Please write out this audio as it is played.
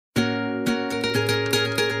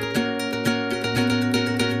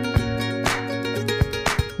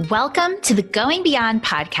Welcome to the Going Beyond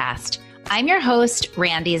podcast. I'm your host,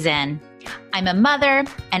 Randi. I'm a mother,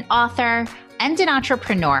 an author, and an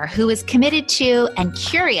entrepreneur who is committed to and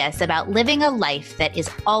curious about living a life that is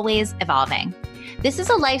always evolving. This is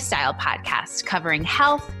a lifestyle podcast covering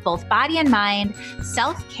health, both body and mind,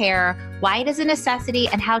 self-care, why it is a necessity,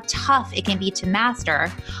 and how tough it can be to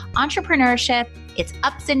master, entrepreneurship, its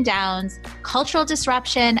ups and downs, cultural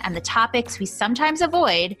disruption, and the topics we sometimes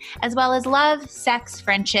avoid, as well as love, sex,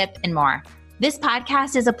 friendship, and more. This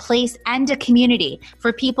podcast is a place and a community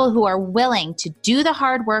for people who are willing to do the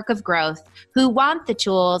hard work of growth, who want the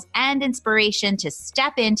tools and inspiration to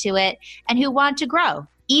step into it, and who want to grow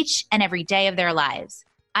each and every day of their lives.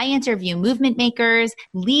 I interview movement makers,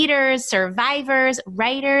 leaders, survivors,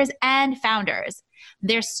 writers, and founders.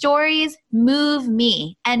 Their stories move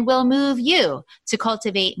me and will move you to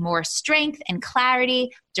cultivate more strength and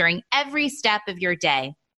clarity during every step of your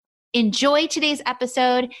day. Enjoy today's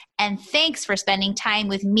episode, and thanks for spending time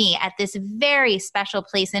with me at this very special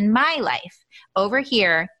place in my life over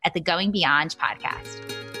here at the Going Beyond podcast.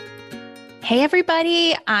 Hey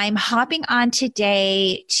everybody, I'm hopping on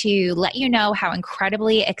today to let you know how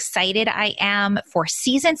incredibly excited I am for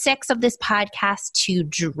season 6 of this podcast to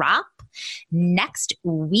drop next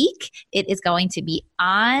week. It is going to be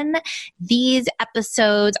on. These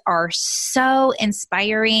episodes are so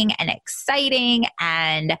inspiring and exciting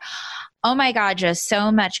and oh my God, just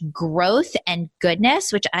so much growth and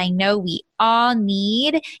goodness, which I know we all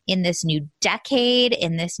need in this new decade,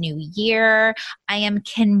 in this new year. I am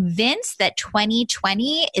convinced that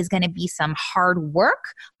 2020 is going to be some hard work,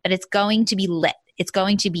 but it's going to be lit. It's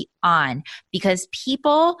going to be on because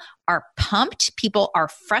people are pumped. People are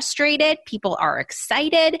frustrated. People are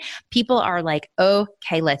excited. People are like,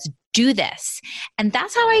 okay, let's do this. And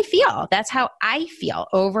that's how I feel. That's how I feel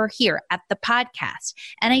over here at the podcast.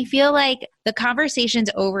 And I feel like the conversations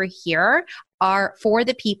over here are for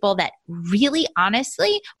the people that really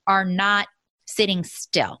honestly are not sitting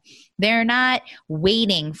still. They're not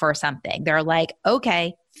waiting for something. They're like,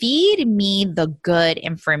 okay, feed me the good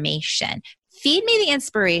information. Feed me the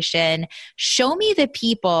inspiration. Show me the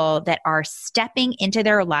people that are stepping into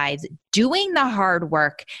their lives, doing the hard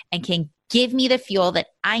work, and can give me the fuel that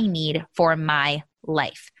I need for my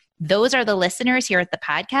life. Those are the listeners here at the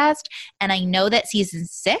podcast. And I know that season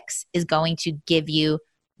 6 is going to give you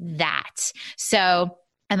that. So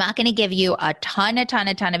I'm not going to give you a ton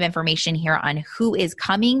of information here on who is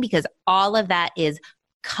coming because all of that is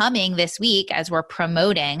coming this week as we're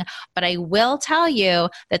promoting, but I will tell you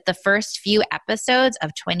that the first few episodes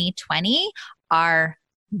of 2020 are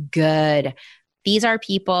good. These are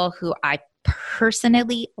people who I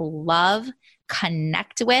personally love,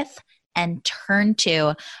 connect with, and turn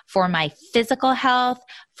to for my physical health,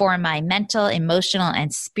 for my mental, emotional,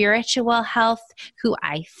 and spiritual health, who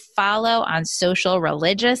I follow on social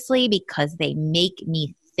religiously because they make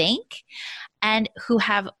me think, and who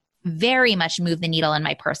have very much move the needle in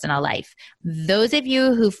my personal life. Those of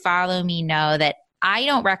you who follow me know that I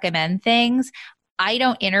don't recommend things. I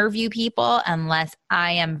don't interview people unless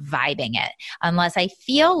I am vibing it, unless I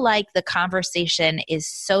feel like the conversation is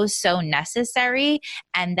so necessary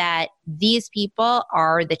and that these people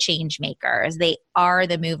are the change makers. They are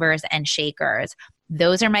the movers and shakers.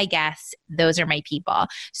 Those are my guests. Those are my people.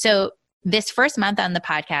 So this first month on the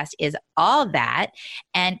podcast is all that.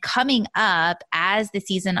 And coming up as the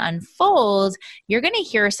season unfolds, you're going to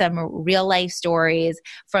hear some real life stories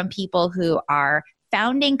from people who are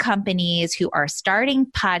founding companies, who are starting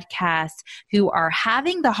podcasts, who are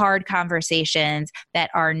having the hard conversations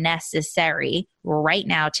that are necessary right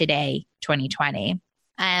now, today, 2020.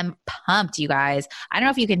 I'm pumped, you guys. I don't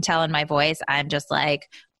know if you can tell in my voice. I'm just like,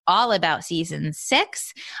 all about season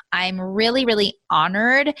 6. I'm really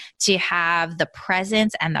honored to have the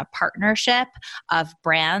presence and the partnership of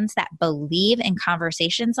brands that believe in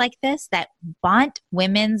conversations like this, that want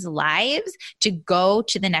women's lives to go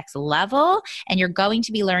to the next level. And you're going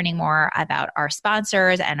to be learning more about our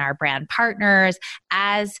sponsors and our brand partners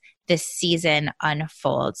as this season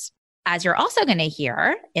unfolds. As you're also going to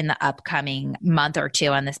hear in the upcoming month or two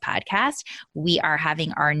on this podcast, we are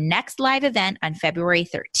having our next live event on February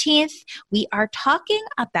 13th. We are talking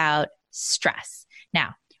about stress.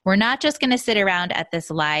 Now, we're not just going to sit around at this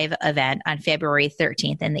live event on February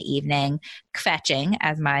 13th in the evening, kvetching,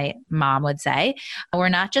 as my mom would say. We're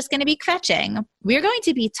not just going to be kvetching. We're going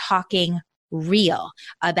to be talking real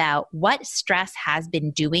about what stress has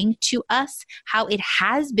been doing to us, how it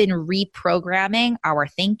has been reprogramming our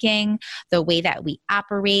thinking, the way that we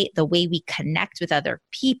operate, the way we connect with other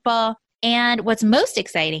people. And what's most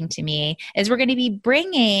exciting to me is we're going to be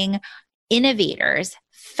bringing innovators,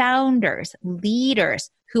 founders, leaders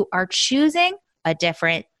who are choosing a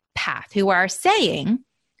different path, who are saying,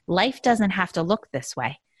 life doesn't have to look this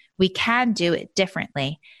way. We can do it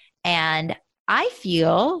differently. And I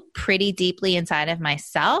feel pretty deeply inside of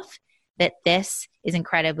myself that this is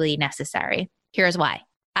incredibly necessary. Here's why.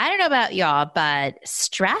 I don't know about y'all, but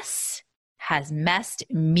stress has messed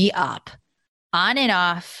me up on and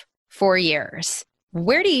off for years.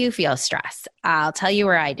 Where do you feel stress? I'll tell you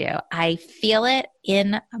where I do. I feel it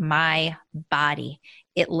in my body.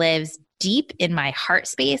 It lives deep in my heart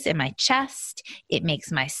space, in my chest. It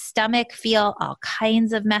makes my stomach feel all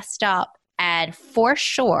kinds of messed up. And for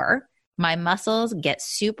sure, my muscles get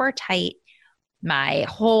super tight. My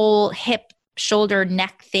whole hip, shoulder,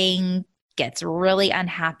 neck thing gets really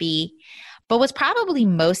unhappy. But what's probably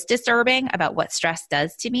most disturbing about what stress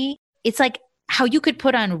does to me, it's like how you could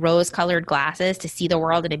put on rose-colored glasses to see the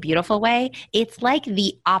world in a beautiful way. It's like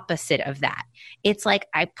the opposite of that. It's like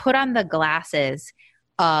I put on the glasses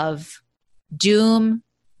of doom,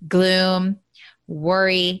 gloom,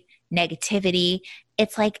 worry, negativity.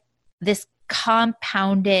 It's like this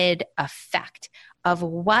compounded effect of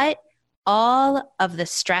what all of the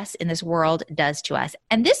stress in this world does to us.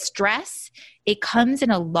 And this stress, it comes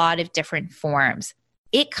in a lot of different forms.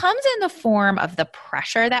 It comes in the form of the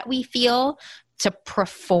pressure that we feel to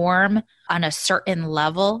perform on a certain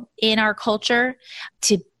level in our culture,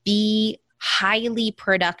 to be highly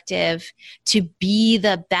productive, to be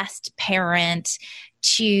the best parent,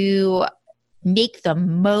 to make the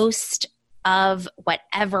most of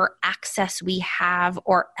whatever access we have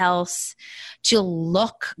or else, to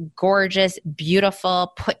look gorgeous,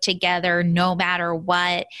 beautiful, put together no matter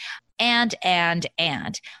what. And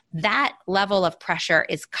that level of pressure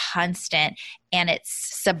is constant and it's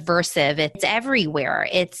subversive. It's everywhere.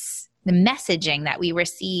 It's the messaging that we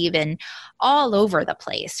receive and all over the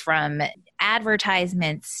place, from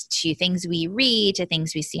advertisements to things we read, to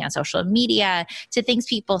things we see on social media, to things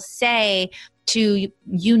people say, to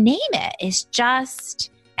you name it. It's just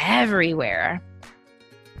everywhere.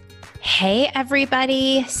 Hey,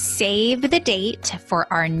 everybody, save the date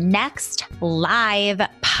for our next live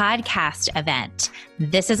podcast event.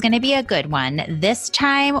 This is going to be a good one. This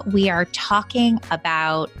time we are talking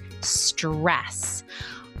about stress.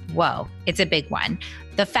 Whoa, it's a big one.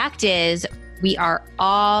 The fact is, we are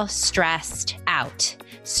all stressed out.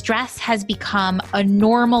 Stress has become a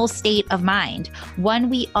normal state of mind, one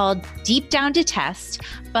we all deep down detest,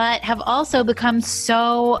 but have also become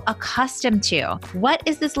so accustomed to. What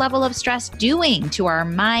is this level of stress doing to our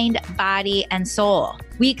mind, body, and soul?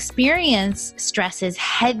 We experience stress's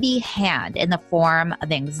heavy hand in the form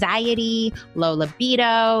of anxiety, low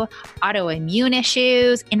libido, autoimmune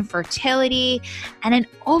issues, infertility, and an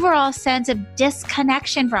overall sense of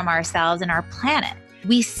disconnection from ourselves and our planet.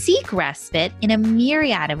 We seek respite in a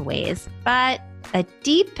myriad of ways, but a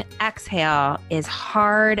deep exhale is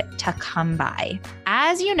hard to come by.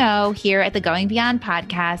 As you know, here at the Going Beyond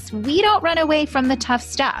podcast, we don't run away from the tough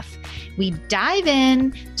stuff. We dive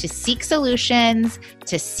in to seek solutions,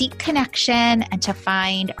 to seek connection, and to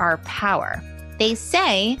find our power. They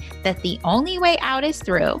say that the only way out is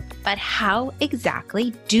through, but how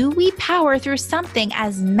exactly do we power through something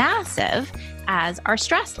as massive as our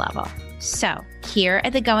stress level? So here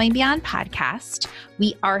at the Going Beyond podcast,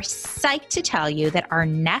 we are psyched to tell you that our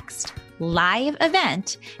next live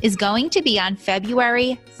event is going to be on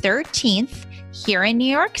February 13th here in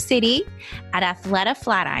New York City at Athleta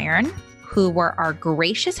Flatiron, who were our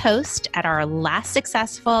gracious host at our last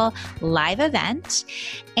successful live event.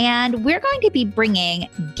 And we're going to be bringing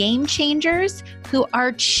game changers who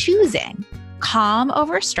are choosing calm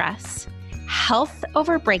over stress, health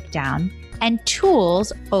over breakdown, and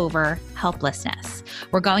tools over helplessness.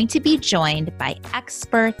 We're going to be joined by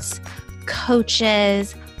experts,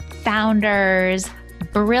 coaches, founders,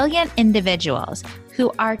 brilliant individuals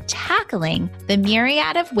who are tackling the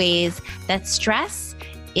myriad of ways that stress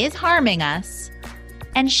is harming us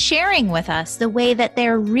and sharing with us the way that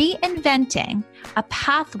they're reinventing a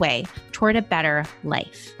pathway toward a better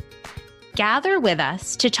life. Gather with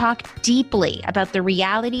us to talk deeply about the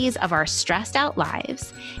realities of our stressed out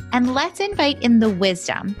lives, and let's invite in the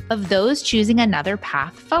wisdom of those choosing another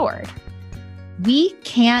path forward. We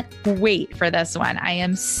can't wait for this one. I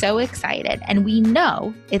am so excited, and we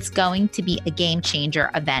know it's going to be a game changer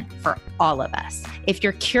event for all of us. If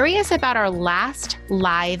you're curious about our last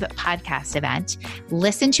live podcast event,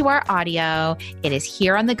 listen to our audio. It is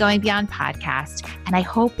here on the Going Beyond podcast, and I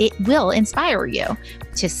hope it will inspire you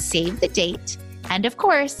to save the date and, of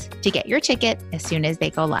course, to get your ticket as soon as they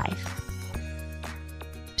go live.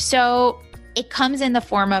 So it comes in the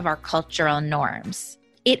form of our cultural norms.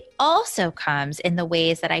 It also comes in the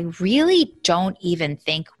ways that I really don't even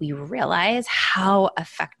think we realize how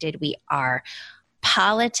affected we are.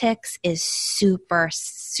 Politics is super,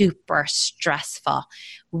 super stressful.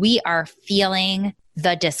 We are feeling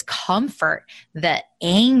the discomfort, the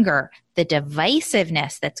anger, the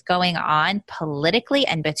divisiveness that's going on politically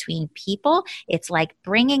and between people. It's like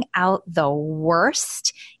bringing out the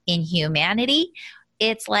worst in humanity.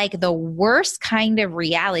 It's like the worst kind of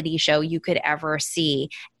reality show you could ever see.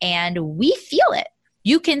 And we feel it.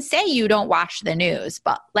 You can say you don't watch the news,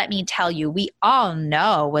 but let me tell you, we all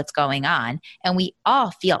know what's going on and we all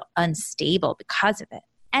feel unstable because of it.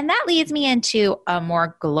 And that leads me into a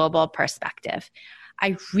more global perspective.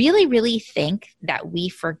 I really, really think that we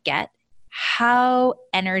forget how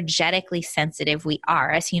energetically sensitive we are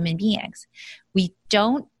as human beings. We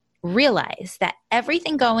don't realize that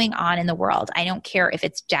everything going on in the world, I don't care if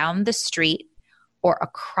it's down the street or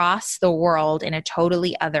across the world in a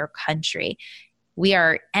totally other country, we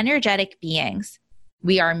are energetic beings.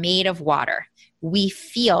 We are made of water. We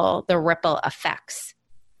feel the ripple effects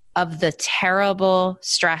of the terrible,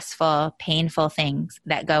 stressful, painful things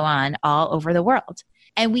that go on all over the world.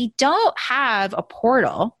 And we don't have a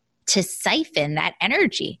portal to siphon that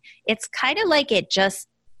energy. It's kind of like it just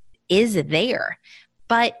is there,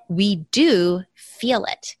 but we do feel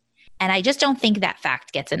it. And I just don't think that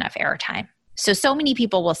fact gets enough airtime. So many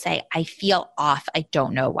people will say, I feel off. I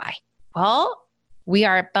don't know why. Well, we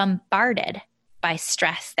are bombarded by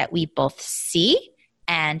stress that we both see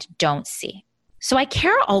and don't see. So I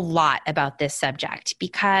care a lot about this subject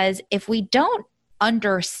because if we don't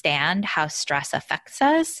understand how stress affects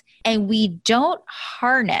us and we don't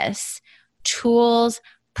harness tools,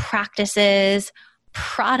 practices,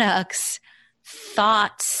 products,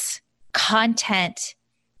 thoughts, content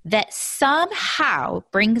that somehow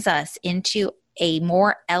brings us into a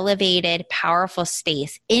more elevated, powerful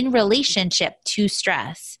space in relationship to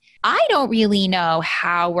stress, I don't really know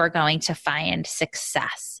how we're going to find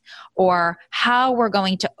success or how we're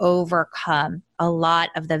going to overcome a lot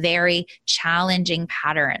of the very challenging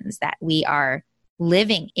patterns that we are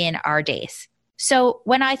living in our days. So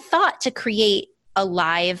when I thought to create a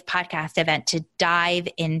live podcast event to dive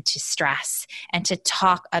into stress and to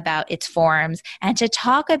talk about its forms and to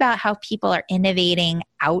talk about how people are innovating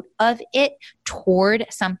out of it toward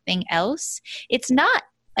something else, it's not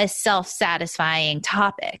a self-satisfying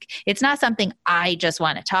topic. It's not something I just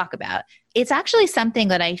want to talk about. It's actually something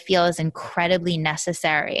that I feel is incredibly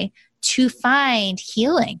necessary to find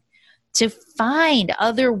healing, to find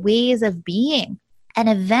other ways of being, and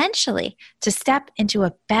eventually to step into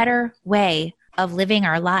a better way of living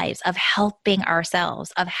our lives, of helping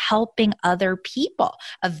ourselves, of helping other people,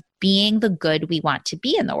 of being the good we want to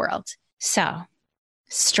be in the world. So,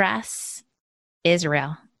 stress is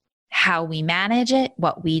real. How we manage it,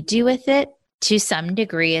 what we do with it, to some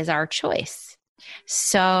degree is our choice.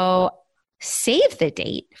 So, save the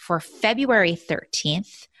date for February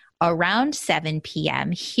 13th around 7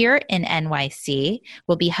 p.m. here in NYC.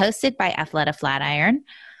 Will be hosted by Athleta Flatiron.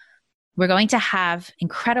 We're going to have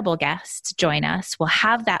incredible guests join us. We'll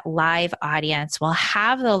have that live audience. We'll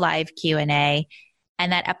have the live Q&A,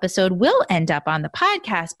 and that episode will end up on the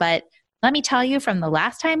podcast. But let me tell you, from the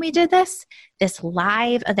last time we did this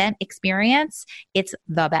live event experience, it's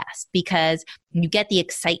the best because you get the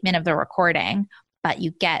excitement of the recording, but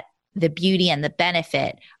you get the beauty and the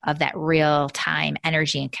benefit of that real-time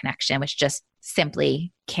energy and connection, which just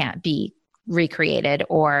simply can't be recreated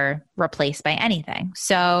or replaced by anything.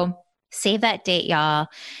 So save that date, y'all.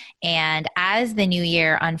 And as the new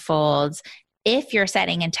year unfolds, if you're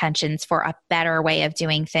setting intentions for a better way of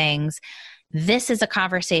doing things, this is a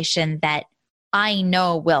conversation that I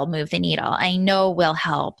know will move the needle. I know will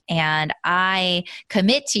help. And I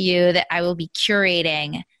commit to you that I will be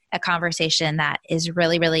curating a conversation that is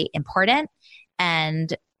really, really important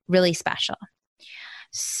and really special.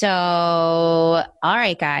 So, all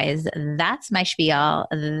right, guys, that's my spiel.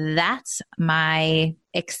 That's my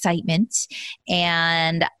excitement.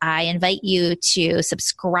 And I invite you to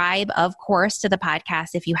subscribe, of course, to the podcast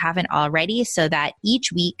if you haven't already, so that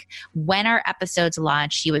each week when our episodes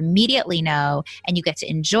launch, you immediately know and you get to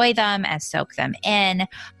enjoy them and soak them in.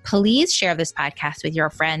 Please share this podcast with your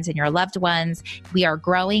friends and your loved ones. We are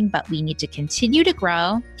growing, but we need to continue to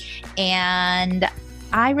grow. And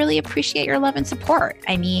I really appreciate your love and support.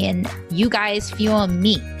 I mean, you guys fuel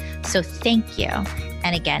me. So thank you.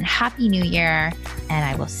 And again, Happy New Year, and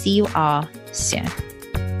I will see you all soon.